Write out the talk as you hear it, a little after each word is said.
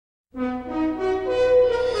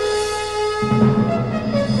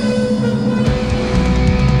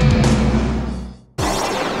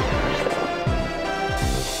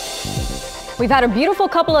We've had a beautiful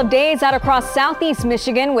couple of days out across southeast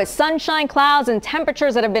Michigan with sunshine, clouds, and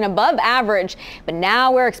temperatures that have been above average. But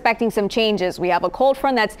now we're expecting some changes. We have a cold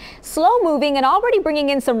front that's slow moving and already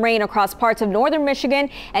bringing in some rain across parts of northern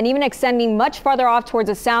Michigan and even extending much farther off towards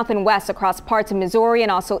the south and west across parts of Missouri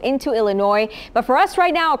and also into Illinois. But for us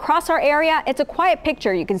right now across our area, it's a quiet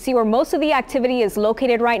picture. You can see where most of the activity is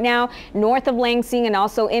located right now, north of Lansing and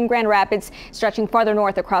also in Grand Rapids, stretching farther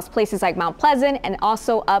north across places like Mount Pleasant and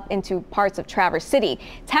also up into parts of Traverse City.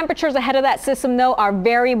 Temperatures ahead of that system, though, are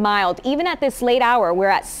very mild. Even at this late hour, we're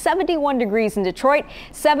at 71 degrees in Detroit,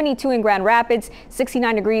 72 in Grand Rapids,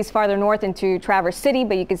 69 degrees farther north into Traverse City.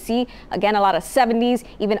 But you can see, again, a lot of 70s,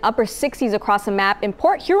 even upper 60s across the map. In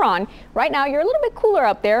Port Huron, right now, you're a little bit cooler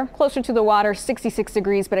up there, closer to the water, 66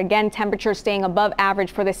 degrees. But again, temperatures staying above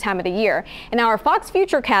average for this time of the year. And our Fox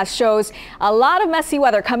Futurecast shows a lot of messy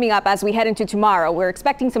weather coming up as we head into tomorrow. We're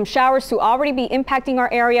expecting some showers to already be impacting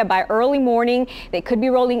our area by early morning. They could be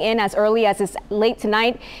rolling in as early as this late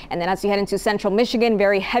tonight. And then as we head into central Michigan,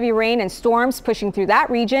 very heavy rain and storms pushing through that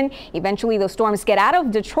region. Eventually, those storms get out of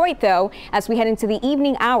Detroit, though, as we head into the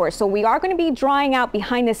evening hours. So we are going to be drying out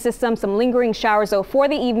behind this system. Some lingering showers, though, for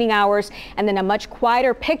the evening hours. And then a much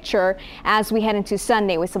quieter picture as we head into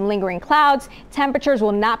Sunday with some lingering clouds. Temperatures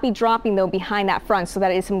will not be dropping, though, behind that front. So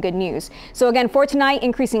that is some good news. So again, for tonight,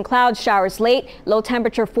 increasing clouds, showers late, low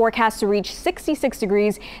temperature forecast to reach 66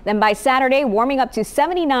 degrees. Then by Saturday, warming up to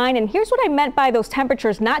 79. And here's what I meant by those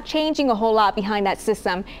temperatures not changing a whole lot behind that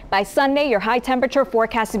system. By Sunday, your high temperature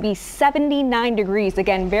forecast to be 79 degrees.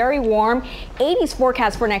 Again, very warm. 80s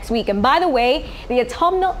forecast for next week. And by the way, the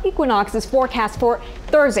autumnal equinox is forecast for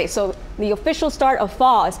Thursday. So the official start of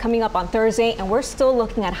fall is coming up on Thursday, and we're still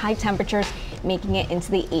looking at high temperatures making it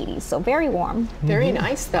into the 80s. So very warm. Very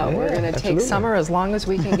nice, though. Yeah, we're going to take summer as long as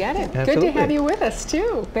we can get it. Good to have you with us,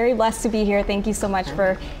 too. Very blessed to be here. Thank you so much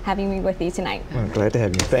for having me with you tonight. Well, glad to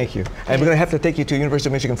have you. Thank you. And we're going to have to take you to University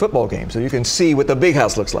of Michigan football game so you can see what the big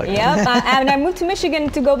house looks like. Yep. And I moved to Michigan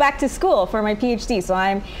to go back to school for my PhD. So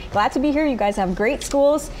I'm glad to be here. You guys have great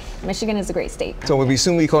schools. Michigan is a great state. So we'll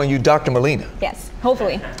soon be calling you Dr. Molina. Yes,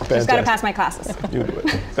 hopefully. Fantastic. Just got to pass my classes. You do it.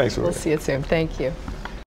 Thanks for We'll see you soon. Thank you.